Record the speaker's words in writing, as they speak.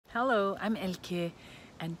Hello, I'm Elke,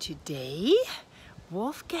 and today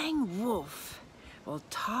Wolfgang Wolf will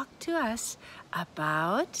talk to us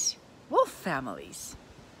about wolf families.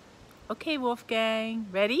 Okay, Wolfgang,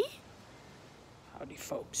 ready? Howdy,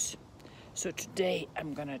 folks. So today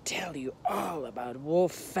I'm gonna tell you all about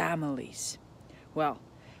wolf families. Well,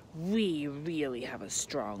 we really have a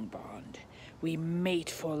strong bond. We mate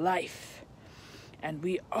for life. And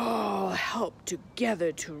we all help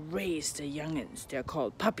together to raise the youngins. They're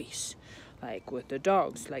called puppies. Like with the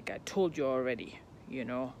dogs, like I told you already. You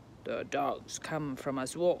know, the dogs come from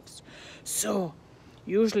us wolves. So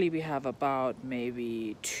usually we have about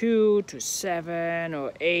maybe 2 to 7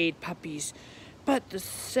 or 8 puppies. But the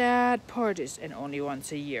sad part is, and only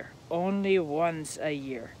once a year. Only once a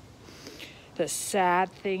year. The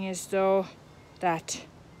sad thing is though, that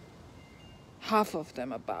half of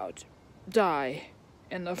them about die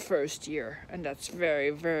in the first year, and that's very,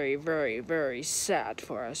 very, very, very sad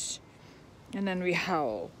for us. And then we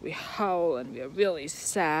howl and we are really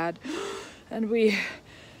sad, and we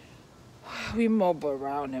mope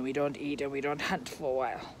around and we don't eat and we don't hunt for a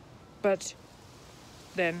while. But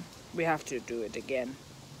then we have to do it again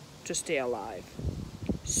to stay alive.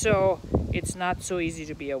 So it's not so easy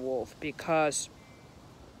to be a wolf because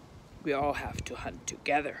we all have to hunt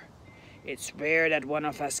together. It's rare that one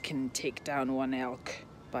of us can take down one elk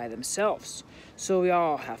by themselves. So we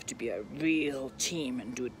all have to be a real team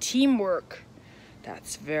and do teamwork.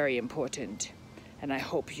 That's very important. And I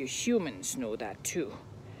hope you humans know that too.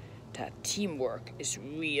 That teamwork is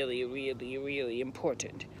really, really, really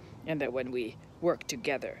important. And that when we work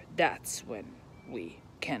together, that's when we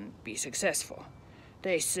can be successful.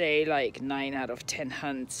 They say like 9 out of 10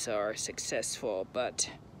 hunts are successful,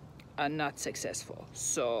 but are not successful.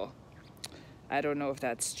 So I don't know if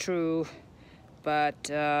that's true, but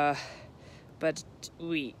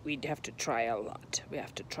we have to try a lot. We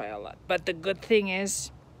have to try a lot. But the good thing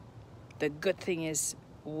is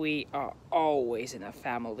we are always in a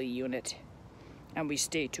family unit, and we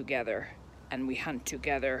stay together, and we hunt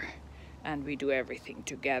together, and we do everything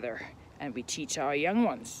together, and we teach our young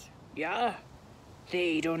ones. Yeah,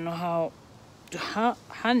 they don't know how to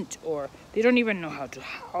hunt, or they don't even know how to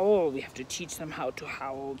howl. We have to teach them how to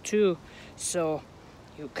howl too. So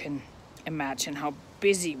you can imagine how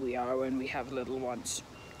busy we are when we have little ones.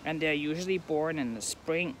 And they're usually born in the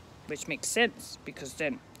spring, which makes sense because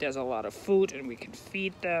then there's a lot of food and we can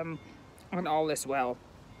feed them and all is well.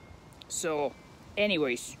 So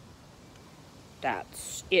anyways,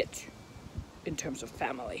 that's it in terms of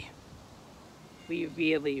family. We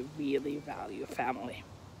really, really value family.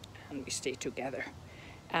 And we stay together.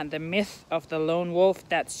 And the myth of the lone wolf,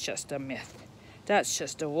 that's just a myth. That's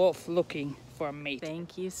just a wolf looking for a mate.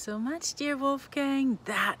 Thank you so much, dear Wolfgang.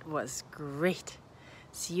 That was great.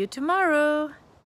 See you tomorrow.